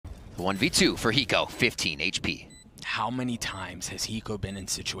1v2 for Hiko, 15 HP. How many times has Hiko been in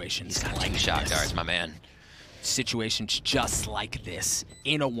situations He's got like two shot this? darts, my man. Situations just like this.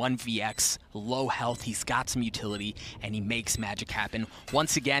 In a 1vx, low health, he's got some utility, and he makes magic happen.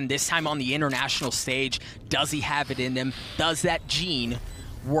 Once again, this time on the international stage, does he have it in him? Does that gene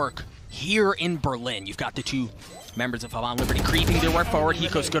work here in Berlin? You've got the two members of Avant Liberty creeping their way forward.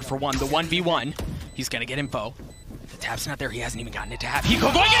 Hiko's good for one. The 1v1, he's gonna get info. The tap's not there, he hasn't even gotten it to have. Hiko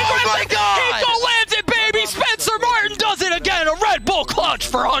going in, oh my God! Hiko lands it, baby! Spencer Martin does it again! A Red Bull clutch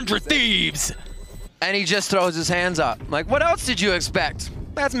for 100 Thieves! And he just throws his hands up. Like, what else did you expect?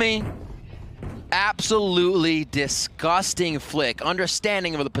 That's me. Absolutely disgusting flick.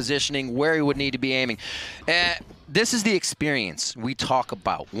 Understanding of the positioning, where he would need to be aiming. This is the experience we talk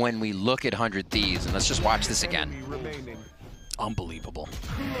about when we look at 100 Thieves. And let's just watch this again. Unbelievable.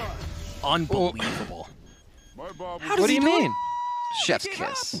 Unbelievable. What do you mean? Chef's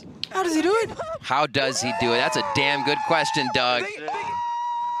kiss. How does he do it? How does he do it? That's a damn good question, Doug.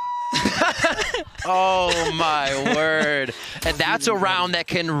 Oh my word. And that's a round that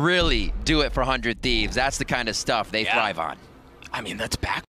can really do it for 100 Thieves. That's the kind of stuff they thrive on. I mean, that's back.